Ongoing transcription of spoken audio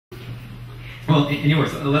Well,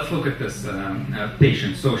 anyways, let's look at this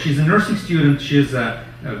patient. So she's a nursing student. She's a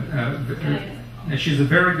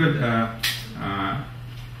very good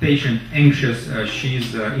patient, anxious.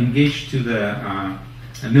 She's engaged to the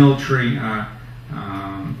military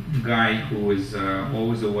guy who is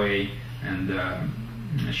always away, and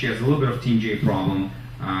she has a little bit of TMJ problem.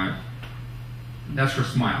 That's her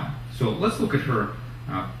smile. So let's look at her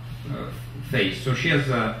face. So she has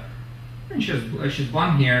she's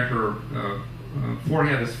blonde hair. Her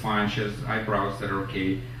forehead is fine. She has eyebrows that are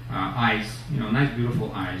okay. Eyes, nice,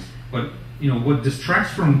 beautiful eyes. But what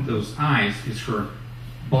distracts from those eyes is her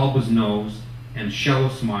bulbous nose and shallow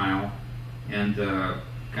smile, and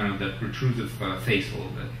kind of that protrusive face a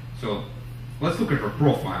little bit. So let's look at her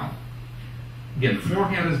profile. Again,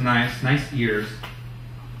 forehead is nice ears.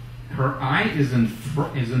 Her eye is in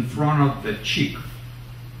front of the cheek.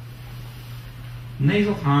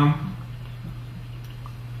 Nasal hump,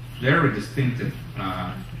 very distinctive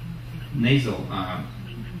nasal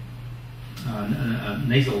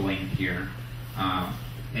length here,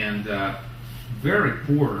 and very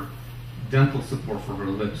poor dental support for her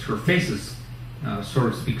lips. Her face is, so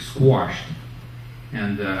to speak, squashed,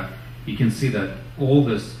 and you can see that all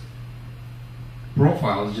this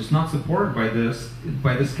profile is just not supported by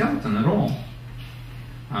the skeleton at all.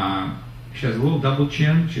 She has a little double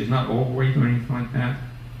chin. She's not overweight or anything like that,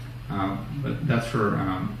 but that's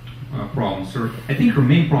her problem. So I think her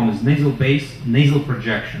main problem is nasal base, nasal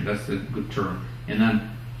projection. That's a good term. And then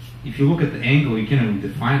if you look at the angle, you can't even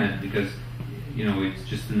define it because it's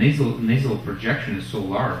just the nasal projection is so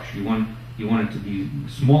large. You want it to be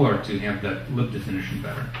smaller to have that lip definition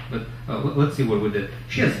better. But let's see what we did.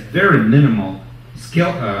 She has very minimal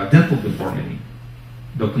dental deformity.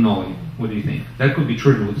 Dr. Nolly, what do you think? That could be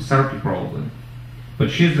treated with therapy probably.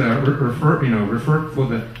 But she's referred for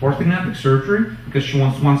the orthognathic surgery because she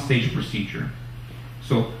wants one-stage procedure.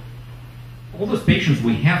 So all those patients,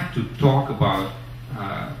 we have to talk about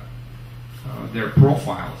their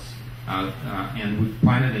profiles, and we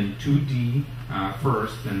plan it in 2D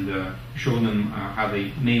first and show them how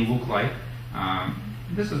they may look like.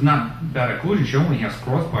 This is not bad occlusion. She only has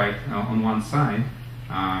crossbite on one side.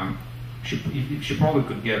 She probably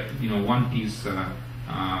could get one piece,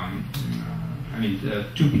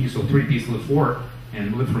 two-piece or three-piece lip fork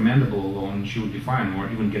and lip for mandible alone, she would be fine, or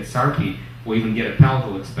even get SARPI, or even get a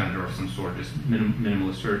palatal expander of some sort, just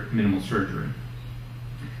minimal surgery.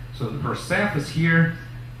 So her SAF is here,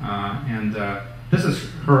 and this is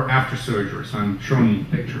her after surgery. So I'm showing you a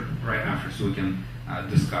picture right after so we can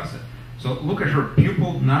discuss it. So look at her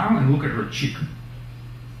pupil now and look at her cheek.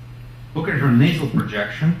 Look at her nasal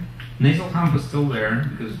projection. Nasal hump is still there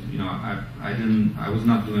because I was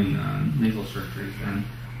not doing nasal surgeries, and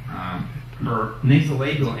her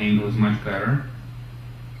nasolabial angle is much better,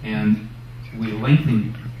 and we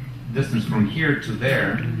lengthen distance from here to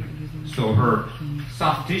there, so her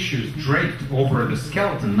soft tissue is draped over the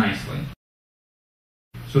skeleton nicely.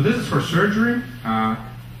 So this is her surgery.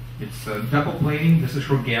 It's double plating. This is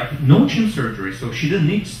her gap. No chin surgery, so she didn't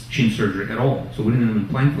need chin surgery at all. So we didn't even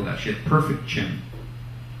plan for that. She had perfect chin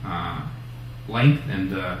length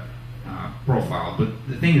and profile. But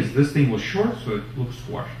the thing is, this thing was short, so it looks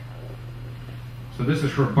squashed. So this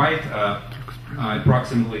is her bite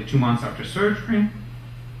approximately 2 months after surgery.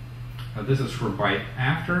 This is her bite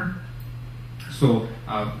after. So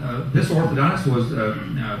this orthodontist was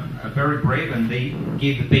very brave, and they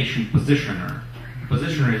gave the patient positioner.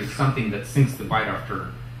 Positioner is something that sinks the bite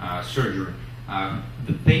after surgery.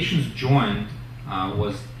 The patient's joint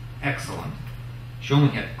was excellent. She only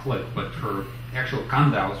had click, but her actual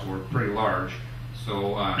condyles were pretty large.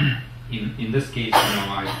 So in this case,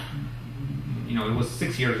 it was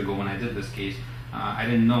 6 years ago when I did this case. I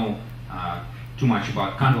didn't know too much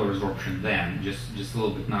about condylar resorption then, just a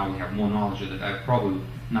little bit now. We have more knowledge of it. I probably would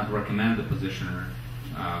not recommend the positioner,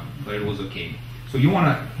 but it was okay. So you want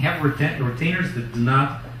to have retainers that do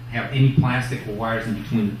not have any plastic or wires in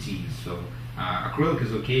between the teeth. So acrylic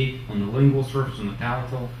is okay on the lingual surface, on the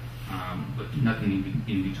palatal, but nothing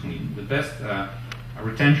in between. The best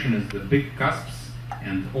retention is the big cusps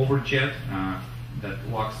and overjet that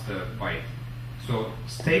locks the bite. So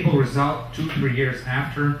stable result 2-3 years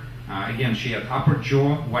after. Again, she had upper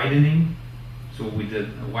jaw widening, so we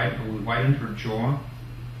widened her jaw,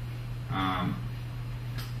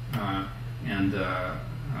 and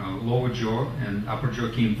lower jaw and upper jaw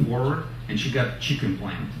came forward, and she got cheek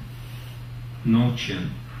implant. No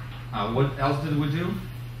chin. What else did we do?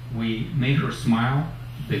 We made her smile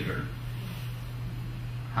bigger.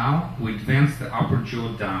 How? We advance the upper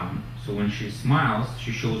jaw down. So when she smiles,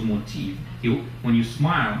 she shows more teeth. When you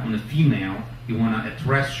smile on a female, you want to at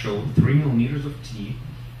rest show 3 millimeters of teeth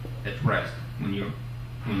at rest when you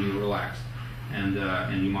relax, and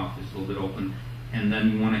your mouth is a little bit open. And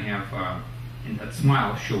then you want to have in that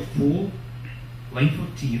smile show full length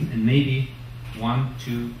of teeth and maybe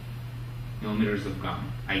 1-2 millimeters of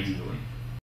gum, ideally.